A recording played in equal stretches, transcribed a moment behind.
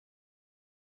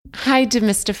Hi,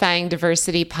 Demystifying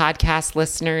Diversity podcast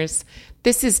listeners.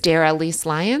 This is Dara Elise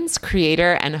Lyons,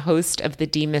 creator and host of the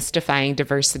Demystifying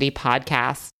Diversity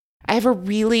podcast. I have a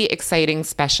really exciting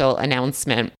special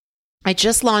announcement. I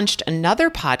just launched another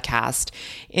podcast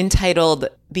entitled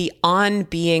the On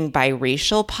Being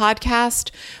Biracial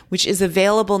podcast, which is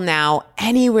available now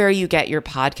anywhere you get your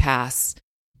podcasts.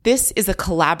 This is a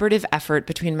collaborative effort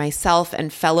between myself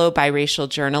and fellow biracial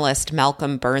journalist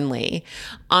Malcolm Burnley.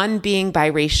 On Being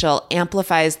Biracial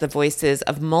amplifies the voices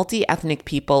of multi-ethnic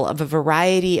people of a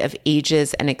variety of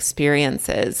ages and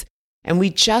experiences. And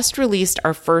we just released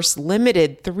our first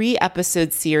limited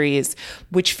 3-episode series,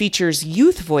 which features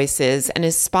youth voices and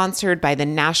is sponsored by the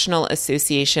National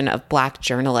Association of Black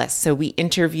Journalists. So we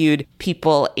interviewed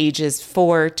people ages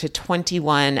 4 to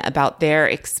 21 about their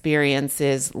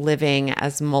experiences living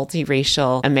as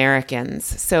multiracial Americans.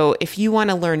 So if you want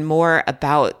to learn more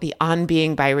about the On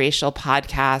Being Biracial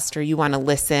podcast, or you want to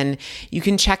listen, you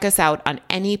can check us out on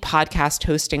any podcast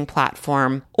hosting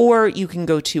platform, or you can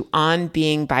go to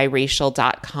onbeingbiracial.com.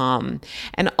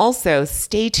 And also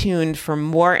stay tuned for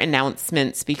more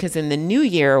announcements, because in the new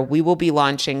year, we will be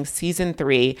launching season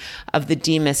 3 of the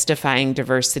Demystifying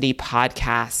Diversity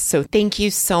podcast. So thank you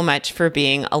so much for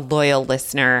being a loyal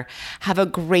listener. Have a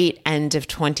great end of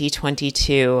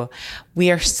 2022. We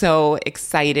are so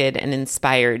excited and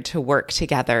inspired to work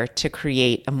together to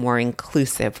create a more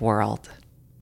inclusive world.